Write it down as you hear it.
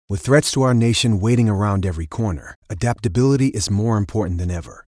With threats to our nation waiting around every corner, adaptability is more important than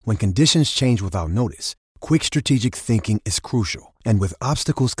ever. When conditions change without notice, quick strategic thinking is crucial. And with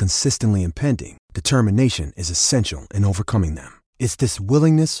obstacles consistently impending, determination is essential in overcoming them. It's this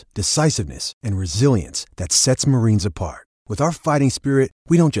willingness, decisiveness, and resilience that sets Marines apart. With our fighting spirit,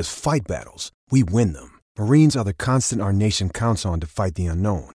 we don't just fight battles, we win them. Marines are the constant our nation counts on to fight the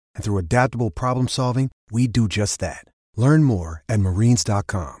unknown. And through adaptable problem solving, we do just that. Learn more at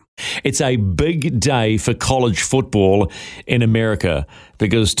marines.com. It's a big day for college football in America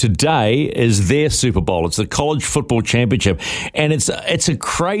because today is their Super Bowl. It's the College Football Championship. And it's a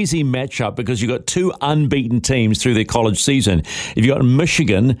crazy matchup because you've got two unbeaten teams through their college season. You've got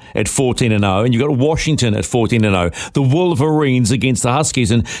Michigan at 14-0 and you've got Washington at 14-0. The Wolverines against the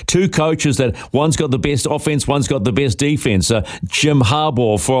Huskies, and two coaches that one's got the best offense, one's got the best defense. Jim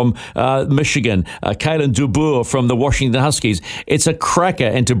Harbaugh from Michigan, Kalen DeBoer from the Washington Huskies. It's a cracker.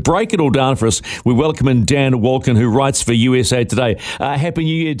 And to break it all down for us, we welcome in Dan Wolken, who writes for USA Today. Happy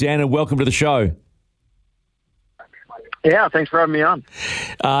New Year, Dan, and welcome to the show. Yeah, thanks for having me on.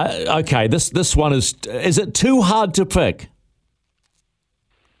 Okay, this one is it too hard to pick?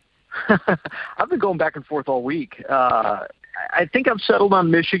 I've been going back and forth all week. I think I've settled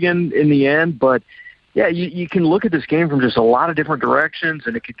on Michigan in the end, but yeah, you can look at this game from just a lot of different directions,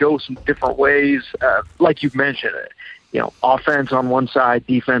 and it could go some different ways, like you've mentioned. Offense on one side,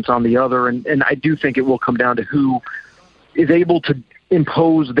 defense on the other, and I do think it will come down to who is able to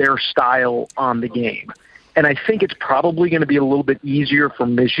impose their style on the game. And I think it's probably going to be a little bit easier for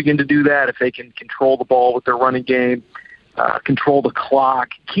Michigan to do that if they can control the ball with their running game, control the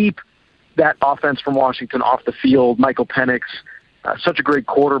clock, keep that offense from Washington off the field. Michael Penix, such a great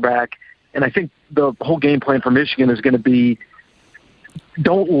quarterback. And I think the whole game plan for Michigan is going to be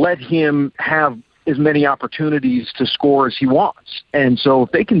don't let him have as many opportunities to score as he wants. And so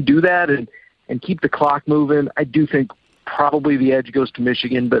if they can do that and keep the clock moving, I do think probably the edge goes to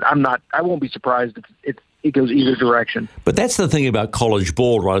Michigan, but I won't be surprised if it goes either direction. But that's the thing about college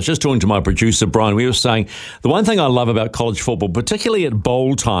ball, right? I was just talking to my producer, Brian. We were saying the one thing I love about college football, particularly at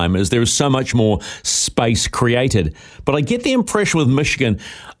bowl time, is there is so much more space created. But I get the impression with Michigan,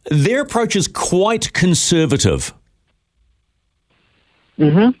 their approach is quite conservative.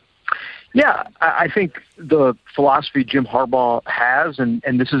 Mm-hmm. Yeah, I think the philosophy Jim Harbaugh has, and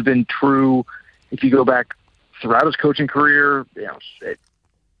this has been true if you go back throughout his coaching career, in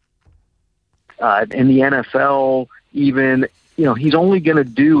the NFL, even, he's only going to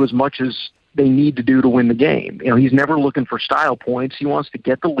do as much as they need to do to win the game. He's never looking for style points. He wants to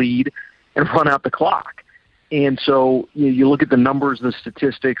get the lead and run out the clock. And so you look at the numbers, the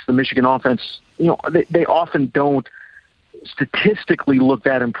statistics, the Michigan offense, they often don't statistically look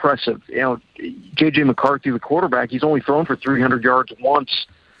that impressive. J.J. McCarthy, the quarterback, he's only thrown for 300 yards once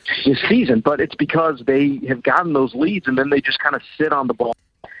this season, but it's because they have gotten those leads and then they just kind of sit on the ball,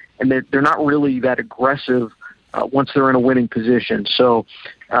 and they're not really that aggressive once they're in a winning position. So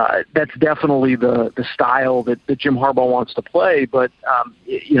that's definitely the style that Jim Harbaugh wants to play. But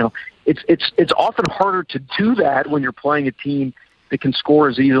it's often harder to do that when you're playing a team that can score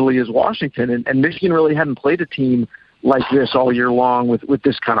as easily as Washington, and Michigan really hadn't played a team like this all year long with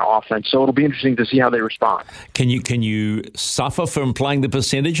this kind of offense. So it'll be interesting to see how they respond. Can you suffer from playing the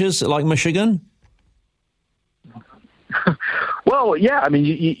percentages like Michigan? Well, yeah. I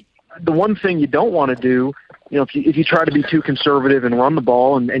mean, the one thing you don't want to do, if you try to be too conservative and run the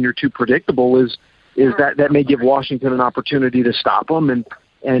ball and you're too predictable, is that may give Washington an opportunity to stop them.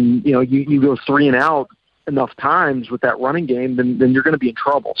 And you go 3 and out enough times with that running game, then you're going to be in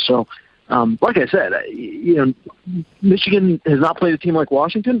trouble. So, like I said, Michigan has not played a team like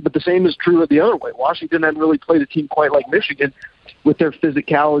Washington, but the same is true the other way. Washington hadn't really played a team quite like Michigan with their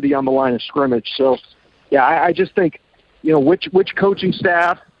physicality on the line of scrimmage. So, yeah, I just think, which coaching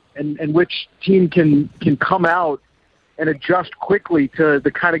staff and which team can come out and adjust quickly to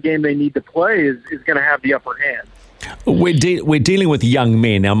the kind of game they need to play is going to have the upper hand. We're dealing with young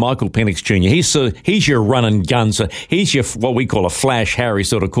men now. Michael Penix Jr. He's your run and gun. So he's your what we call a flash Harry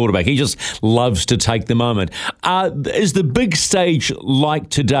sort of quarterback. He just loves to take the moment. Is the big stage like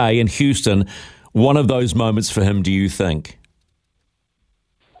today in Houston one of those moments for him? Do you think?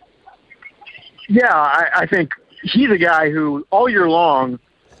 Yeah, I think he's a guy who all year long,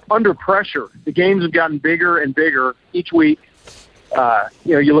 under pressure, the games have gotten bigger and bigger each week.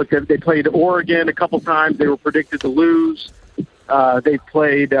 You looked at, they played Oregon a couple times. They were predicted to lose. They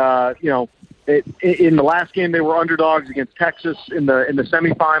played, in the last game, they were underdogs against Texas in the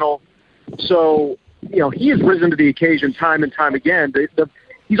semifinal. So, he has risen to the occasion time and time again.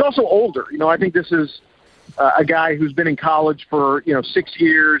 He's also older. I think this is a guy who's been in college for 6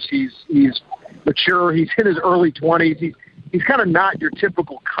 years. He's mature. He's in his early 20s. He's kind of not your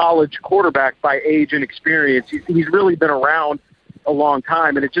typical college quarterback by age and experience. He's really been around a long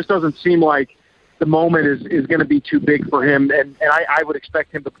time, and it just doesn't seem like the moment is going to be too big for him, and I would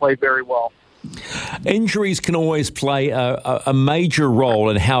expect him to play very well. Injuries can always play a major role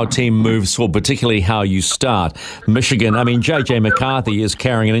in how a team moves forward, particularly how you start. Michigan, J.J. McCarthy is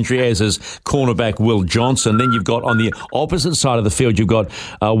carrying an injury, as is cornerback Will Johnson. Then you've got on the opposite side of the field, you've got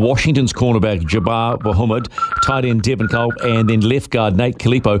Washington's cornerback Jabbar Muhammad, tight end Devin Culp, and then left guard Nate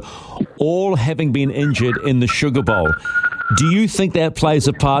Kalipo, all having been injured in the Sugar Bowl. Do you think that plays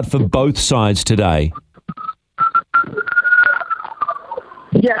a part for both sides today?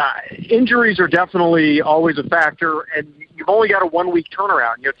 Yeah, injuries are definitely always a factor, and you've only got a 1 week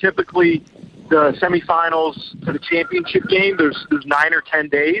turnaround. Typically the semifinals to the championship game, there's 9 or 10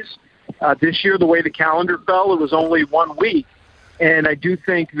 days. This year, the way the calendar fell, it was only 1 week, and I do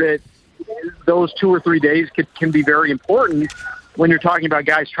think that those 2 or 3 days can be very important when you're talking about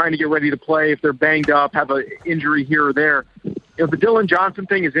guys trying to get ready to play, if they're banged up, have an injury here or there. The Dylan Johnson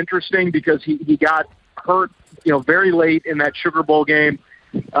thing is interesting because he got hurt, very late in that Sugar Bowl game.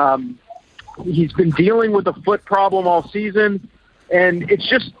 He's been dealing with a foot problem all season, and it's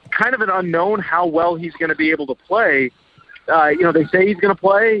just kind of an unknown how well he's going to be able to play. They say he's going to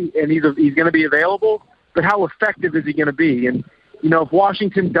play and he's going to be available, but how effective is he going to be? And, if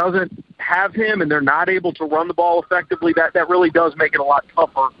Washington doesn't have him and they're not able to run the ball effectively, that really does make it a lot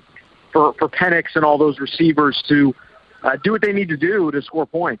tougher for Penix and all those receivers to do what they need to do to score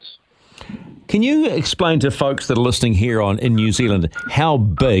points. Can you explain to folks that are listening here in New Zealand how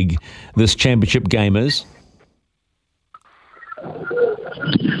big this championship game is?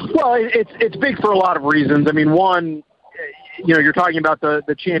 Well, it's big for a lot of reasons. One, you're talking about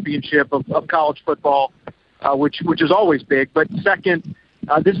the championship of college football, which is always big. But second,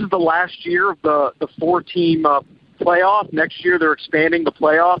 this is the last year of the 4-team playoff. Next year they're expanding the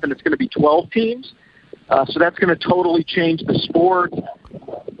playoff, and it's going to be 12 teams. So that's going to totally change the sport.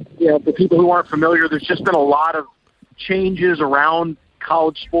 For people who aren't familiar, there's just been a lot of changes around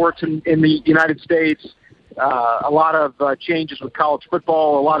college sports in the United States, a lot of changes with college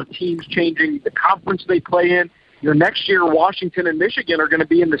football, a lot of teams changing the conference they play in. Next year, Washington and Michigan are going to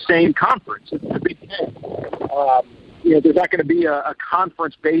be in the same conference. It's the Big Ten. There's not going to be a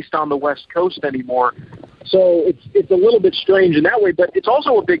conference based on the West Coast anymore. So it's a little bit strange in that way, but it's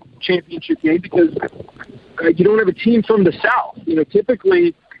also a big championship game because you don't have a team from the South.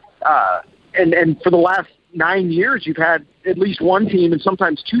 Typically, and for the last 9 years, you've had at least one team and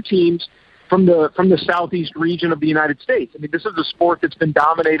sometimes two teams from the southeast region of the United States. This is a sport that's been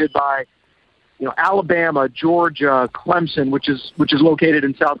dominated by Alabama, Georgia, Clemson, which is located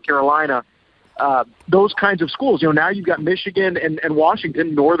in South Carolina. Those kinds of schools. Now you've got Michigan and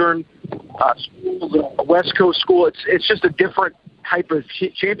Washington, northern schools, West Coast school. It's just a different type of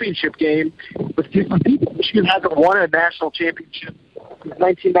championship game with different people. Michigan hasn't won a national championship since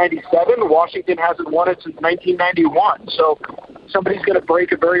 1997. Washington hasn't won it since 1991. So somebody's going to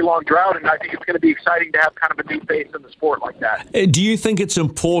break a very long drought, and I think it's going to be exciting to have kind of a new face in the sport like that. Do you think it's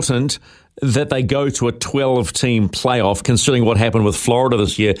important that they go to a 12-team playoff, considering what happened with Florida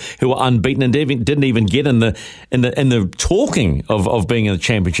this year, who were unbeaten and didn't even get in the talking of being in the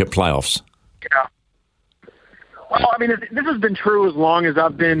championship playoffs? Yeah. Well, this has been true as long as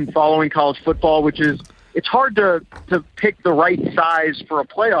I've been following college football, which is it's hard to pick the right size for a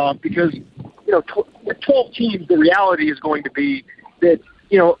playoff because, with 12 teams, the reality is going to be that,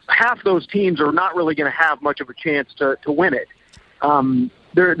 half those teams are not really going to have much of a chance to win it.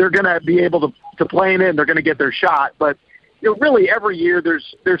 They're going to be able to play in it and they're going to get their shot. But, really every year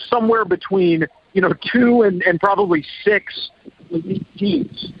there's somewhere between, 2 and probably 6 elite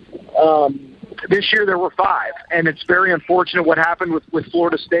teams. This year there were 5, and it's very unfortunate what happened with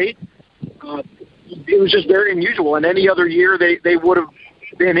Florida State. It was just very unusual, and any other year they would have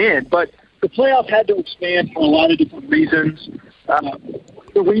been in. But the playoff had to expand for a lot of different reasons.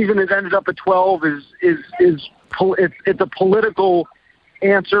 The reason it ended up at 12 is it's a political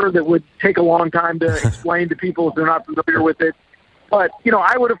answer that would take a long time to explain to people if they're not familiar with it. But,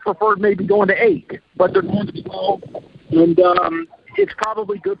 I would have preferred maybe going to 8, but they're going to 12, and it's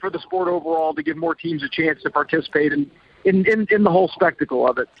probably good for the sport overall to give more teams a chance to participate in the whole spectacle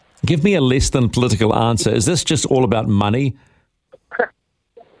of it. Give me a less than political answer. Is this just all about money?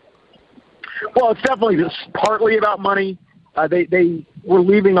 Well, it's definitely just partly about money. They were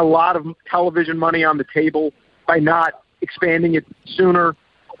leaving a lot of television money on the table by not expanding it sooner.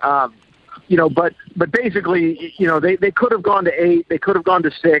 But basically, they could have gone to 8, they could have gone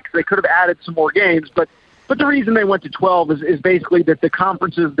to 6, they could have added some more games, but But the reason they went to 12 is basically that the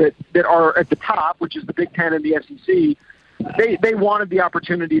conferences that are at the top, which is the Big Ten and the SEC, they wanted the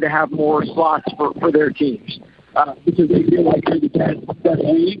opportunity to have more slots for their teams. Because they feel like they're the best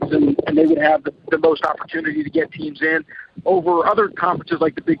leagues, and they would have the most opportunity to get teams in over other conferences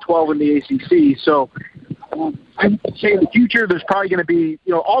like the Big 12 and the ACC. So I'd say in the future there's probably going to be,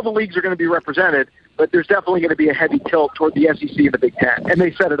 all the leagues are going to be represented, but there's definitely going to be a heavy tilt toward the SEC and the Big Ten, and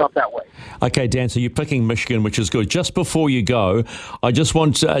they set it up that way. Okay, Dan, so you're picking Michigan, which is good. Just before you go, I just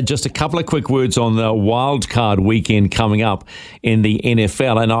want just a couple of quick words on the wild card weekend coming up in the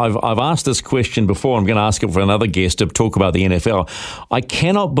NFL. And I've asked this question before. I'm going to ask it for another guest to talk about the NFL. I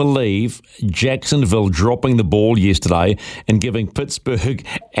cannot believe Jacksonville dropping the ball yesterday and giving Pittsburgh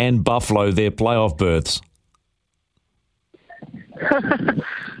and Buffalo their playoff berths.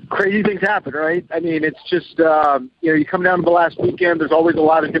 Crazy things happen, right? I mean, it's just, you come down to the last weekend, there's always a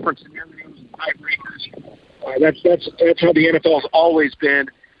lot of different scenarios and tiebreakers. That's how the NFL's always been.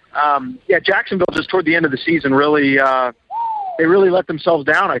 Jacksonville just toward the end of the season really, they really let themselves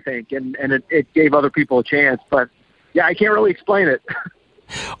down, I think, and it gave other people a chance. But, I can't really explain it.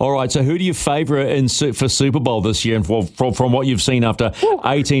 All right, so who do you favour for Super Bowl this year, and from what you've seen after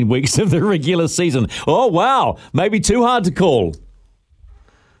 18 weeks of the regular season? Oh, wow, maybe too hard to call.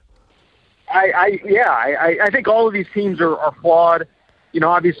 I think all of these teams are flawed.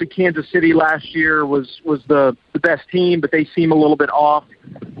 Obviously Kansas City last year was the best team, but they seem a little bit off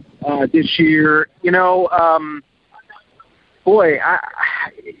this year. It's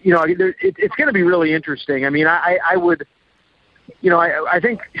going to be really interesting. I mean, I would, I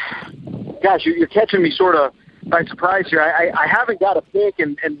think, gosh, you're catching me sort of by surprise here. I haven't got a pick,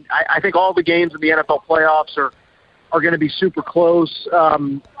 and I think all the games in the NFL playoffs are going to be super close.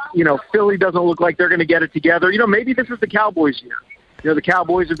 Philly doesn't look like they're going to get it together. Maybe this is the Cowboys' year. The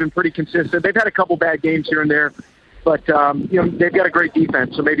Cowboys have been pretty consistent. They've had a couple bad games here and there, but they've got a great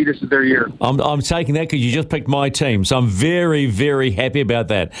defense, so maybe this is their year. I'm taking that because you just picked my team, so I'm very, very happy about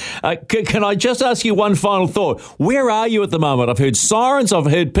that. Can I just ask you one final thought? Where are you at the moment? I've heard sirens.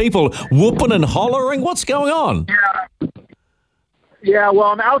 I've heard people whooping and hollering. What's going on? Yeah. Well,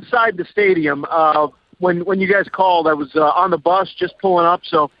 I'm outside the stadium. When you guys called, I was on the bus just pulling up,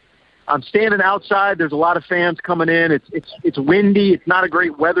 so I'm standing outside. There's a lot of fans coming in. It's windy. It's not a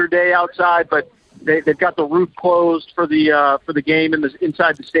great weather day outside, but they've got the roof closed for the game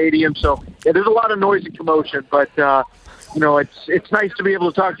inside the stadium. So there's a lot of noise and commotion, but it's nice to be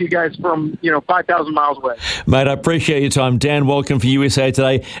able to talk to you guys from 5,000 miles away. Mate, I appreciate your time. Dan Wolken for USA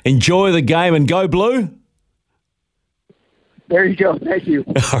Today. Enjoy the game and go Blue. There you go. Thank you.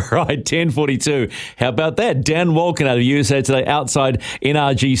 All right, 10:42. How about that? Dan Wolken out of USA Today outside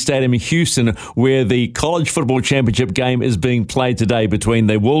NRG Stadium in Houston, where the college football championship game is being played today between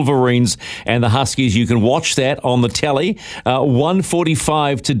the Wolverines and the Huskies. You can watch that on the telly,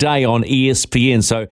 1:45 today on ESPN. So